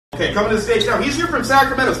Okay, coming to the stage now. He's here from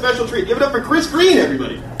Sacramento. Special treat. Give it up for Greene,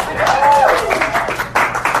 everybody.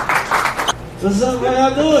 What's up? How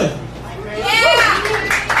y'all doing? Yeah!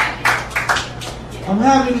 I'm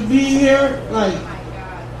happy to be here. Like,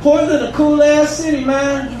 Portland, a cool ass city,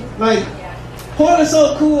 man. Like, Portland's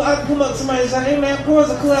so cool. I can come up to somebody and say, "Hey, man,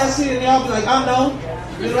 Portland's a cool ass city," and they all be like, "I know,"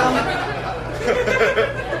 you know.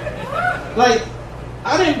 Like,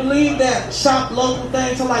 I didn't believe that shop local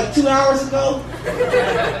thing till like 2 hours ago.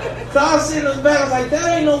 So I was sitting in the back, I was like,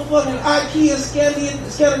 that ain't no fucking IKEA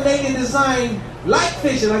Scandinavian design light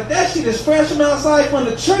fixture. Like, that shit is fresh from outside from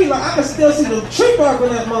the tree. Like, I can still see the tree bark on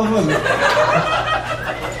that motherfucker.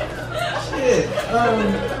 Shit.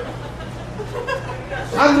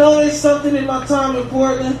 I noticed something in my time in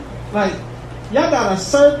Portland. Like, y'all got a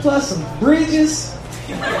surplus of bridges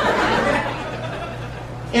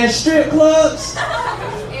and strip clubs.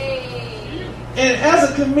 And as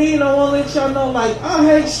a comedian, I want to let y'all know, like, I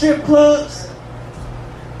hate strip clubs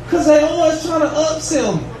because they always trying to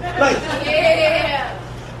upsell me. Like,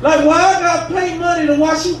 like, why I got to pay money to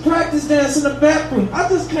watch you practice dance in the bathroom? I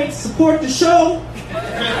just can't support the show.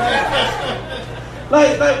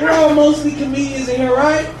 Like we're all mostly comedians in here,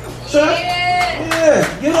 right? So yeah,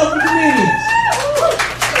 give up for comedians.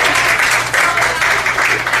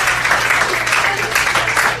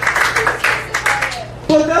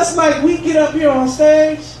 But that's like, we get up here on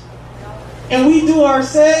stage and we do our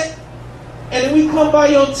set, and then we come by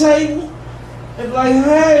your table and like,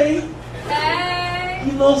 hey,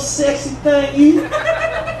 you little sexy thing,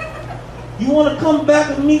 you want to come back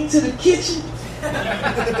with me to the kitchen?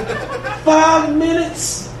 5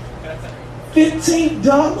 minutes,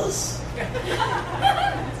 $15.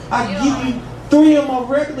 I give you 3 of my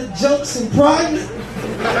regular jokes in private.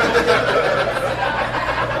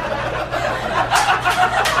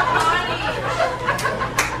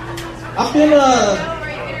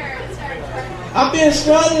 I've been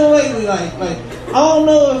struggling lately. Like I don't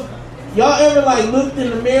know if y'all ever like looked in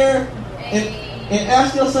the mirror and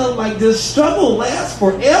asked yourself, like, does struggle last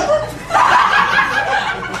forever?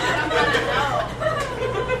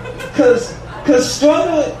 Cause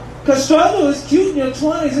struggle is cute in your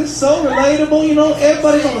 20s. It's so relatable, you know.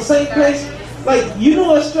 Everybody's on the same page. Like, you know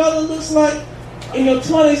what struggle looks like in your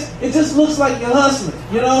 20s? It just looks like you're hustling,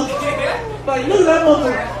 you know. Like, look at that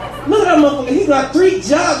motherfucker. Look at that motherfucker. He got 3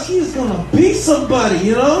 jobs. He's gonna beat somebody,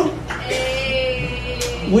 you know.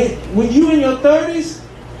 When you in your 30s,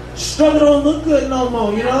 struggle don't look good no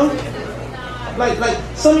more, you know. Like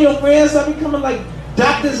some of your friends are becoming like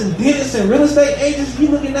doctors and dentists and real estate agents. You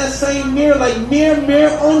look in that same mirror, like,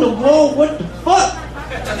 mirror on the wall. What the fuck?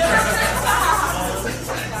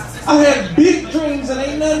 I had big dreams and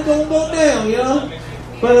ain't nothing gonna go down, you know.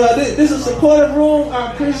 But this is a supportive room.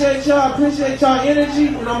 I appreciate y'all. I appreciate y'all energy,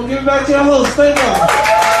 and I'm gonna give it back to your host. Thank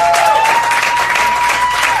y'all.